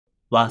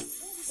わっ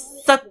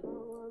さ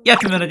や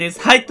ぴまるで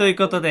す。はい、という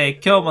ことで、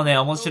今日もね、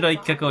面白い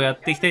企画をやっ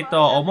ていきたい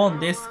と思う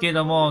んですけ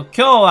ども、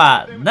今日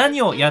は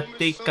何をやっ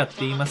ていくかって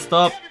言います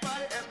と、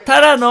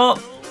タラの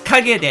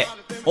影で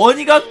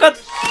鬼ごっこ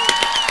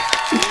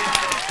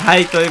は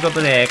い、というこ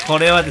とで、こ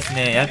れはです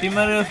ね、やぴ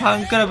まるフ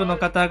ァンクラブの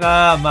方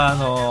が、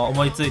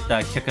思いついた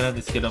企画なん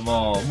ですけど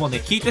も、もう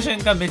ね、聞いた瞬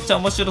間めっちゃ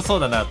面白そう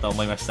だなと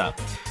思いました。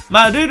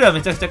ルールは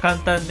めちゃくちゃ簡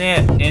単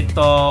で、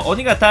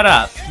鬼がタ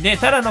ラ、で、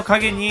タラの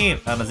影に、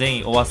全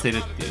員追わせる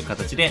っていう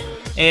形で、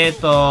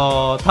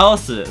倒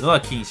すの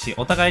は禁止。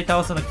お互い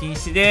倒すの禁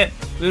止で、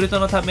ウル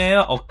トのため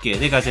は OK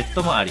で、ガジェッ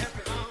トもあり。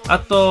あ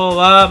と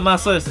は、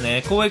そうです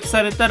ね、攻撃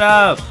された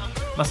ら、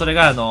それ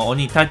が、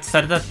鬼にタッチ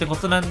されたってこ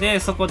となん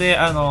で、そこで、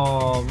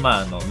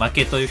負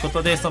けというこ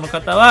とで、その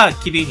方は、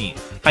霧に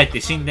入っ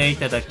て死んでい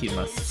ただき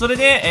ます。それ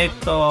で、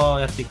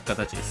やっていく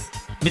形です。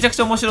めちゃくち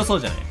ゃ面白そう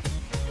じゃない？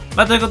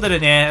ということで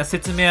ね、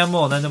説明は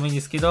もう何でもいいん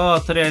ですけど、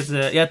とりあえ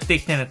ずやって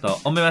いきたいなと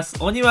思います。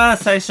鬼は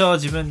最初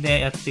自分で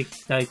やってい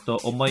きたいと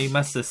思い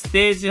ます。ス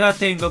テージは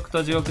天国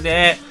と地獄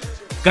で、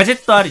ガジェ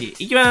ットあり。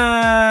いきま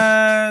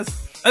ー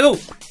す。ゴー！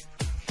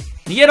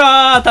逃げろ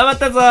ー！溜まっ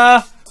たぞ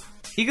ー！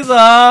行くぞ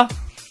ー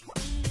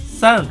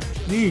！3、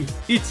2、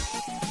1。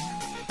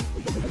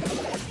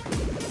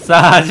さ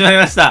あ、始まり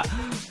ました。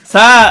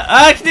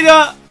さあ、来てるよ！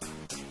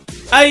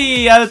は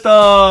い、アウト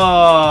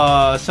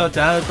ー！翔ち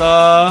ゃんアウト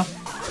ー！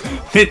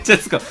めっちゃ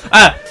つく。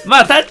タ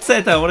ッチさ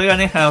れたら俺が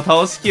ね、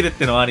倒しきるっ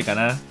てのはありか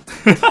な。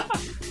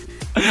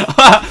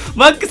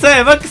マックス早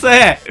い、マックス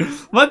早い。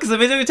マックス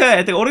めちゃくちゃ早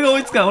い。てか、俺が追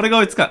いつかん。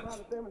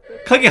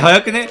影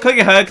早くね？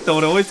影早くて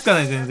俺追いつかな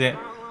い、全然。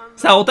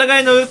さあ、お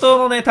互いのウルト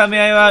のね、ため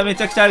合いはめ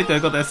ちゃくちゃありとい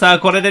うことで、さあ、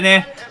これで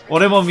ね、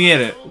俺も見え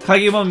る。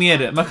影も見え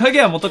る。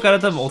影は元から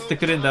多分追って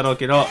くれるんだろう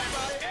けど、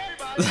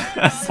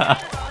さ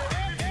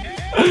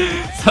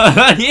あ、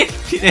何ね、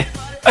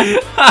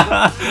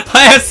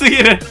早すぎ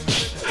る。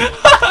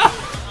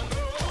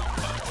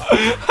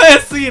早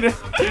すぎる。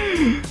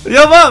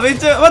やば！めっ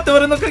ちゃ、待って、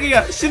俺の影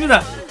が死ぬ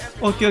な。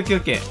オッケーオッケー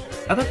オッケー。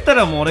当たった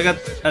らもう俺が、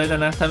あれだ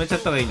な、溜めちゃっ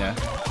た方がいいな。よ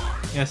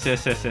し。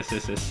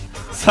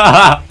さ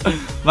あ、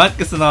マッ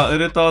クスのウ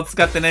ルトを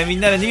使ってね、み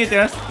んなで逃げて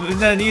ま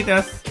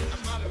す。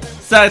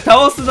さあ、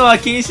倒すのは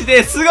禁止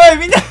ですごい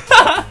みんな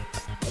さ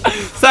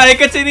あ、エ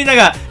カチェリーナ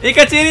が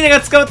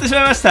捕まってし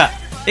まいました。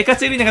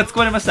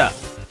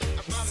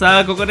さ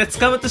あ、ここで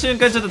捕まった瞬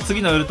間、ちょっと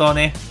次のウルトを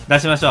ね、出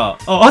しましょ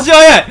う。足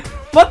早い！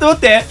待っ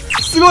て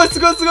すごい足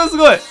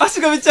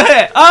がめっちゃ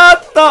速いア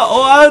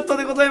ウト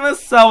でございま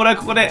す。さあ、俺は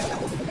ここで、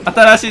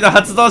新しいの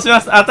発動しま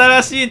す。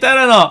新しいタ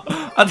ラの、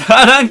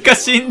なんか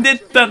死んでっ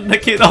たんだ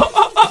けど。は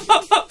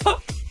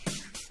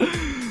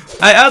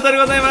い、アウトで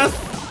ございます。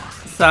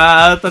さ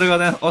あ、アウトでご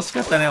ざいます。惜しか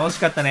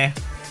ったね。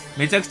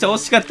めちゃくちゃ惜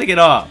しかったけ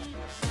ど、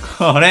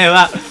これ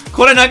な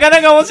か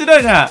なか面白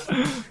いな。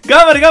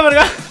頑張れ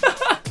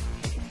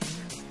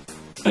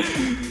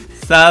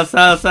さあ。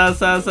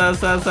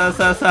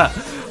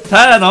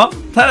タラの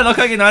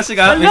影の足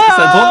がめっちゃ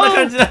さ、どんな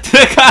感じになって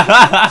る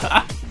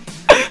か。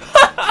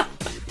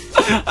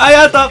はい、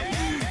アウト！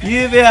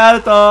ゆうべア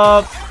ウ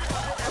ト！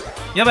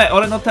やばい、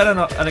俺のタラ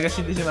のあれが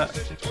死んでしまう。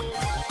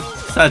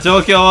さあ、状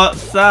況を。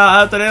さあ、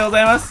アウトでご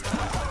ざいます。ちょ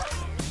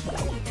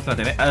っと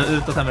待ってね。ウ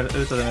ルト貯め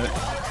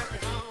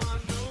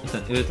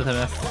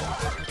ます。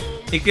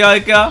いくよ。は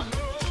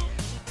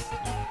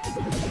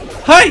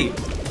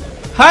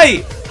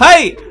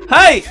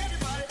い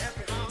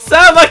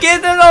さあ、負け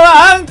たの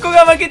はあんこ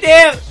が負け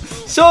て、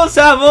勝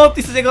者モー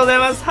ティスでござい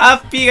ます。ハ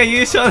ッピーが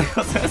優勝で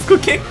ございます。これ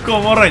結構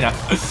おもろいな。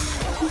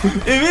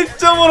めっ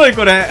ちゃおもろい、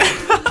これ。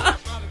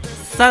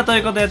さあ、と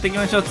いうことでやっていき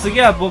ましょう。次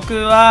は僕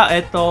は、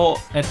追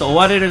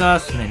われる側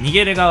ですね。逃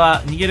げる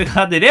側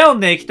で、レオン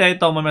で行きたい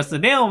と思います。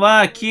レオン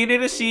は消えれ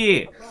る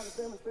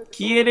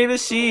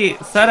し、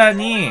さら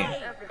に、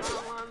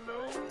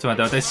ちょっ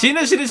と待って、死ぬ。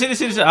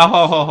あ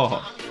ほほ。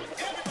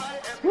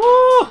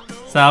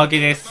さあ、OK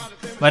です。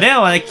レオ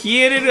ンはね、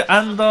消えれる&ガ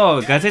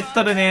ジェッ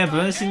トでね、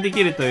分身で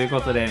きるという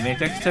ことで、め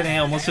ちゃくちゃ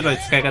ね、面白い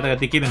使い方が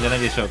できるんじゃない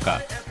でしょう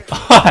か。お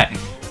い！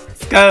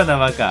使うな、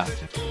バカ。とり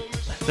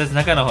あえず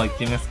中の方行っ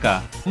てみます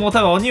か。もう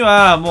多分鬼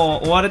は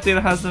もう追われて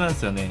るはずなんで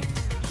すよね。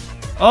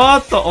おー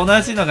っと、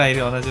同じのが。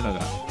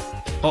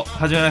お、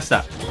始めまし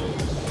た。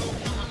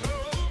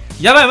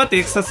やばい、待っ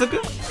て、早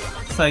速。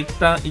さあ、一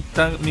旦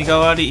身代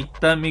わり、一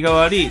旦も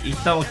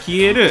う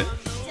消える。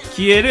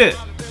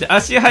で、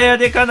足早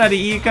でかな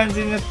りいい感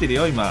じになってる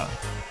よ、今。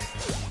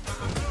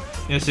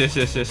よし。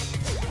ちょっ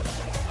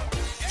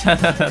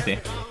と待って。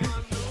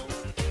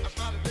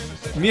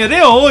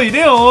レオン多い。ウ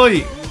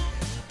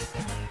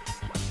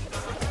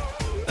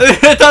ル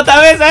ト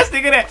試させ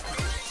てくれ。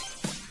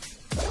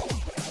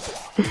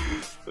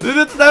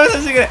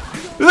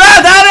うわ、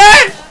だるい！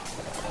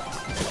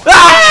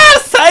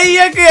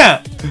最悪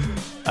や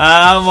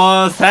ん！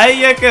もう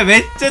最悪。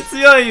めっちゃ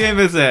強い、エ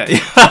ムズ。や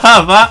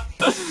ば。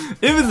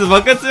エムズ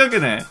バカ強く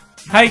ない？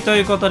はい、と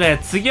いうことで、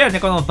次はね、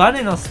このバ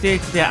ネのステ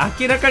ージで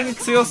明らかに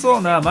強そ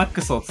うなマッ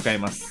クスを使い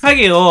ます。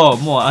影を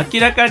もう明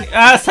らかに、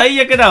最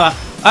悪だわ。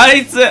あ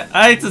いつ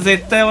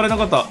絶対俺の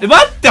こと。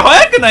待って、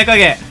早くない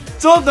影。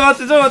ちょっと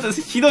待って。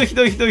ひどい。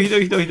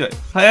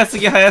早す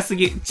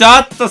ぎ。ちょ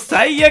っと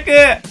最悪。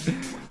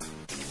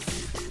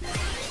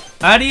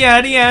ありえ。あ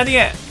ー、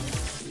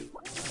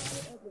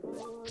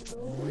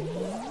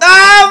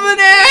危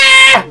ね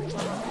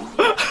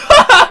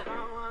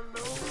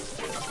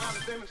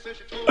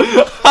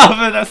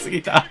ー危なす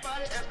ぎた。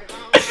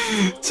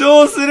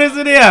超スレ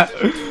スレやん。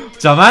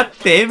待っ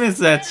て、エム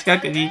スは近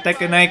くにいた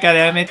くないから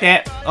やめ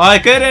て。お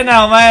い、来る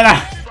な、お前ら。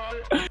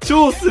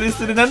超スレ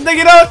スレなんだ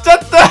けど、ちょっ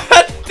と待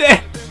っ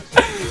て。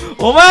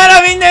お前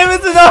らみんなエム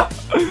スの。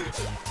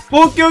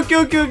オッケー。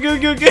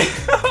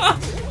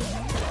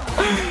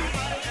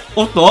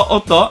おっ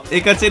と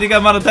エカチェリ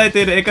がまだ耐え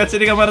てる。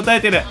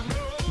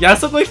いや、あ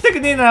そこ行きたく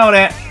ねえな、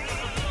俺。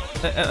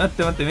待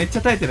って。めっち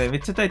ゃ耐えてる。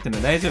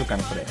大丈夫か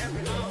な、これ。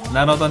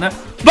なるほどな。バカ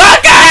ー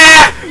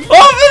おぶね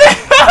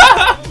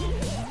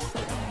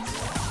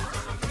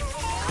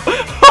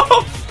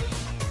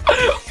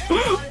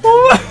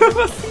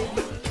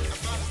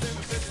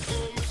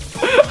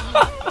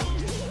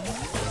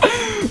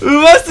う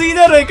ますぎ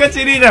だろ、エカチ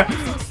ェリーナ。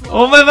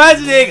お前マ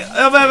ジで、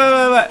やばい。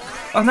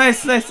あ、ナイ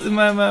ス。う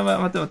まい。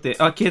待って。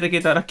あ、消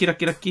えた。ラッキ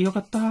ー。よか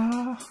ったー。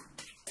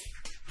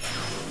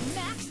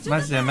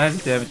マジでやめ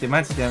て。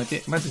マジで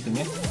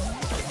ね。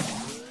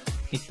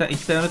一旦ウ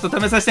ル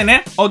ト試させて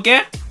ね。オッケ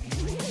ー。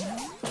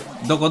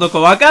どこ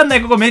わかんな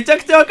い。ここめちゃ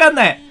くちゃわかん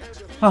ない。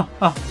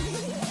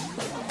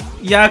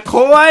いや、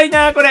怖い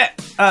な、これ。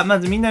あ、ま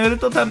ずみんなウル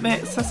ト試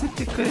させ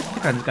てくれって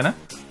感じかな。ち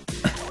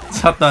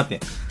ょっと待っ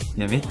て。い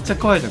や、めっちゃ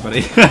怖いじゃん、こ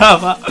れ。や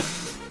ば。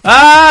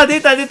あー、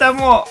出た、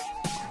もう。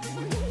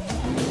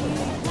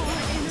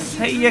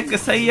最悪、も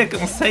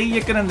う最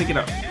悪なんだけ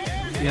ど。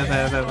やばい、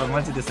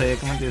マジで最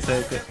悪。エ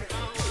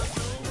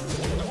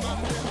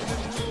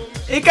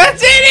カ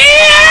チェリー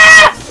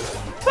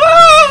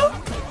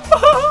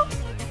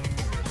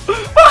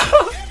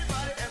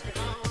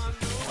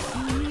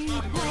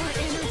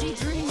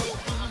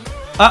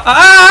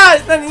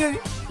なにやっ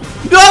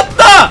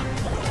た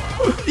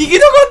生き残っ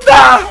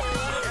た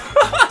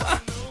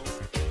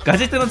ガ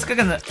ジェットの使い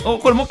方。お、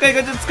これもう一回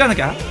ガジェット使わな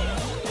きゃ。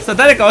さあ、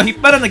誰かを引っ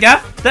張らなき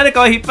ゃ。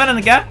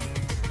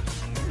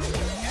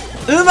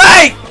う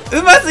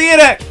ますぎる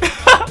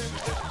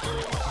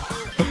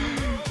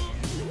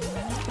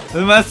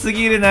うます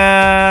ぎる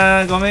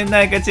なー。ごめん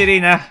な、エカチェリ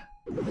ーナ。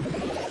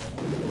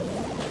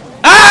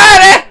あ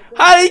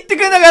れ言って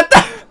くれなかっ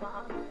た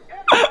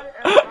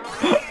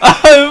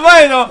う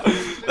まいの。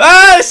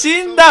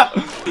死んだ。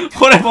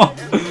これも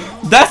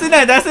う、出せ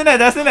ない。どう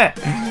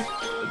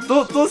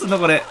すんの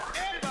これ。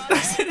出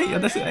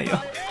せない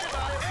よ。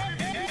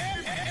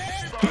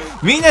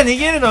みんな逃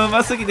げるのう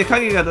ますぎて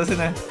影が出せ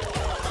ない。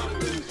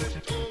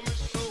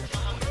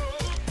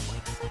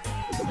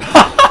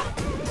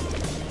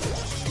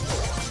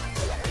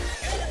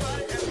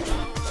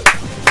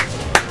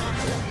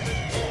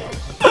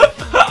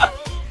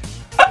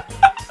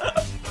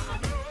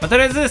と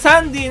りあえず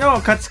サンディの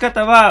勝ち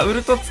方はウ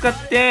ルト使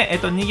って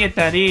逃げ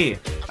たり、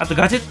あと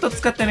ガジェット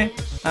使ってね、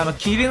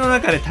霧の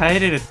中で耐え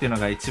れるっていうの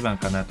が一番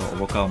かなと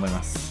僕は思い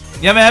ます。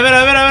やめろ。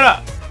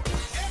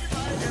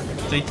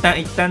一旦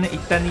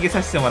逃げ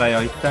させてもらう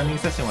よ。一旦ね。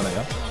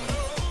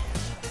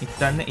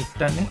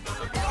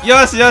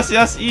よし。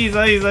いい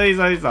ぞ。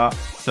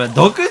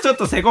毒ちょっ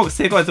とせこい。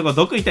そこ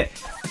毒痛い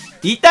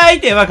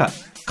バカ。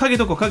影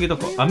どこ。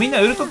あ、みん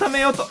なウルト貯め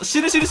ようと。死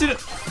ぬ。危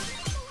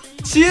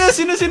な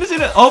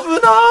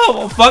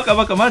ー。バ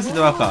カ。マジで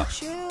バカ。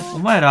お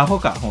前らアホ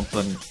か、本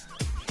当に。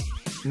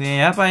ねえ、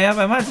やばい。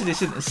マジで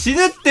死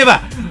ぬって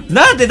ば。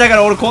なんでだか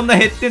ら俺こんな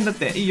減ってんだっ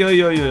て。いいよ。オ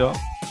ッ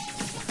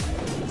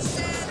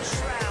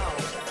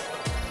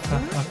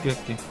ケー。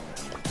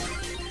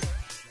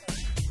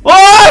おー、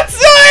強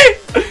い。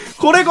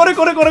これ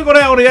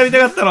俺やりた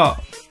かったの。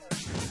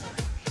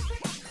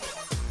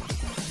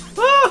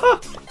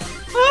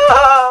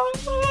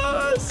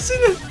死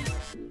ぬ。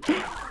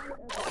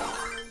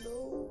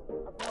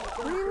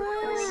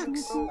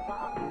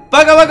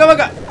バカでも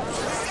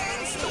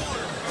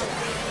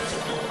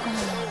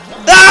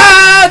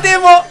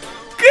くっ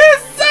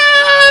さ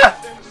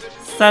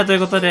ー。さあ、という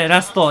ことで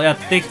ラストやっ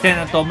ていきたい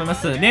なと思いま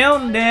す。ネオ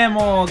ンで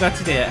もうガ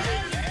チで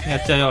や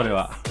っちゃうよ、俺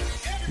は。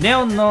ネ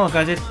オンの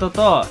ガジェット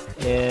と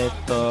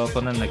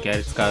これなんだっけ、あ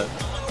れ使う。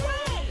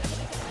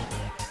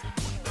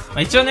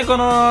一応ね、こ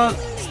の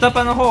スタ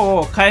パの方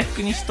を回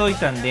復にしとい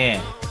たんで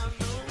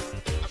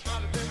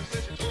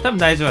多分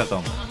大丈夫だと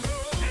思う。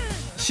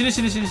死ぬ。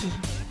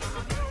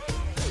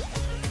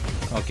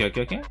オッケ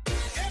ー。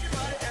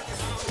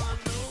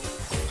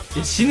い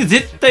や、死ぬ。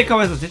絶対か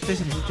わいそう。絶対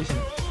死ぬ。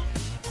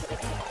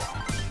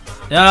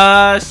よ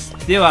ーし。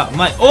では、お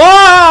前。お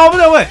ー、危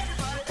ない。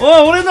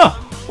俺の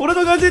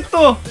ガジェッ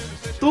ト。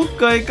どっ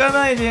か行か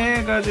ない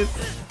で、ガジェッ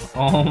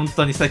ト。本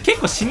当にさ、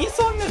結構死に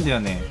そうなんだよ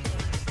ね。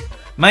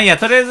まあいいや、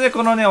とりあえず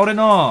このね、俺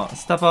の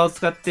スタパを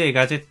使って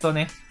ガジェット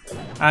ね、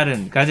ガ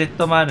ジェッ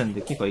トもあるん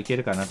で結構いけ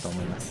るかなと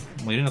思います。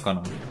もういるのか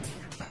な。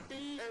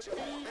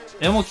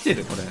もう来て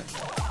るこれ。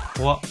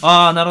怖っ。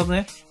なるほど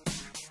ね。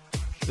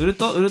ウル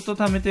ト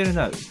貯めてる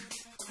な。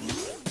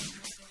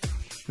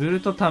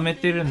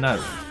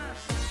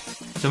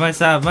マジ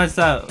さ、待っ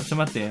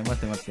て、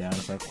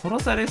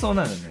殺されそう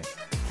なのよね。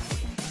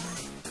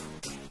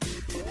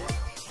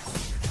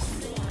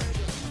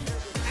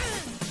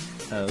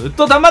うっ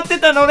と黙って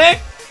たの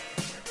ね。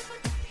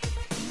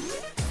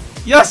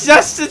よし、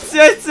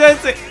強い。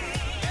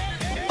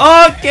オ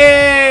ッ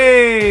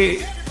ケ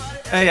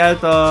ー。はい、アウ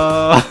ト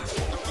ー。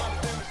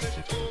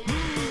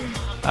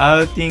ア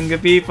ウティング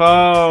ピーポ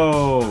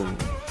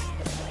ー。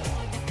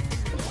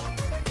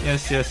よ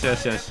し。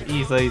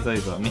いいぞ。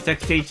めちゃ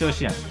くちゃいい調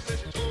子やん。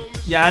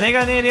いや、あれ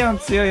がね、レオン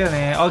強いよ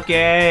ね。オッ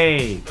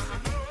ケー。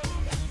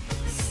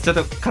ちょっ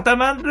と固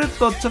まる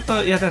とちょっ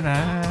と嫌だ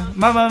な。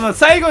まあ、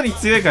最後に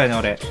強いからね、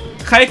俺。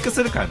回復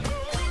するからね。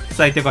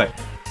さあ、行って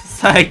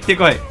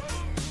こい。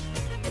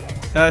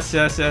よし。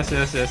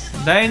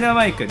ダイナ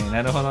マイクね。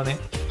なるほどね。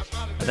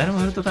誰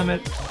もウルトため。ウ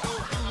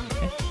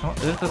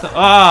ルトため。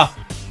あ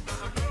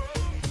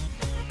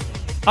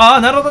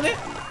あ、なるほどね。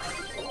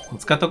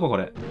使っとこう、こ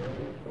れ。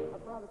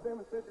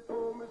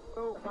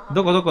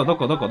どこどこ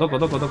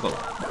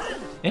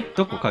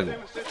影。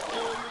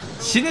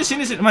死ぬ。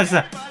マジ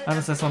さ、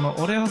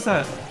俺を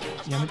さ、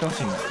やめてほし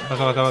いの。バ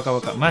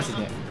カ。マジ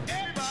で。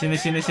死ぬ。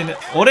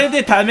俺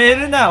で貯め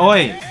るな、お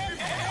い。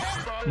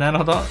なる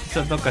ほど。ち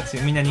ょっとどっか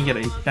みんな逃げ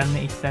ろ。一旦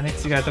ね、違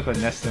うところ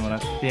に出してもらっ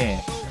て。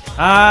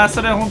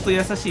それはほんと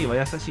優しい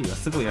わ。す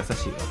ごい優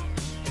しいわ。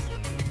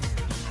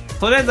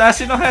とりあえず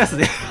足の速さ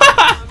で。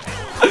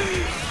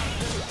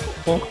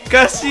お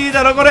かしい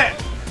だろ、これ。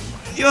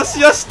よし、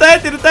耐え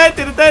てる。耐え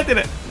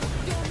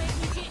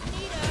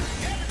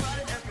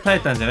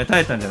たんじゃない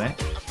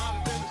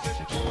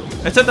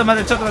ちょっと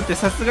待って、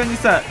さすがに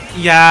さ、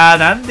いやー、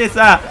なんで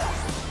さ、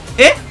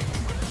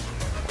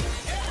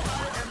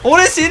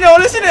俺死ぬ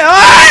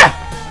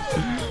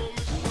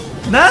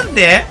なん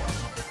で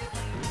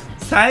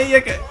最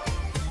悪。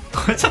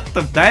これちょっ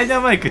とダイナ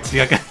マイク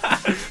違うか。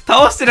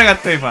倒してなかっ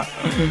た今。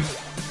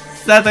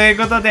さあ、という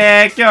こと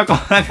で、今日はこん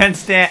な感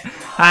じで、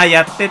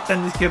やってった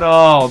んですけ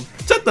ど、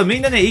ちょっとみ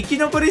んなね、生き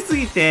残りす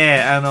ぎて、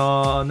な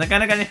か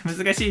なかね、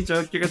難しい状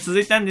況が続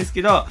いたんです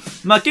けど、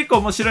結構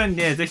面白いん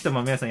で、ぜひと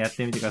も皆さんやっ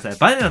てみてください。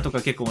バナナとか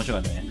結構面白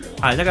かったね。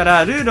だか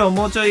ら、ルールを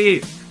もうちょ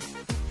い、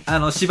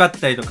縛っ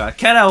たりとか、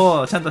キャラ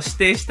をちゃんと指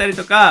定したり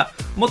とか、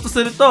もっと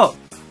すると、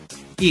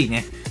いい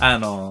ね、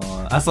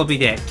遊び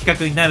で企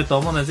画になると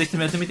思うので、ぜひと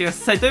もやってみてくだ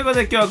さい。ということ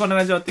で、今日はこんな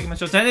感じで終わっていきま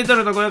しょう。チャンネル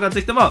登録と高評価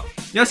ぜひとも、よ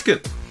ろし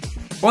く、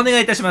お願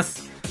いいたしま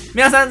す。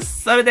皆さん、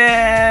それで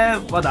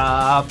ー、ま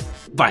た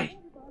バイ。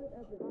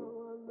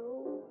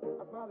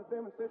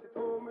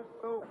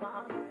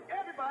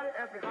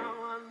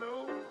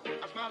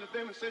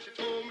Said she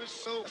told me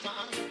so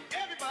fine.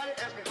 Everybody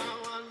asked me how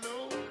I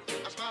know.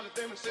 I smiled at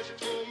them and said she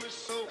told me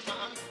so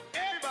fine.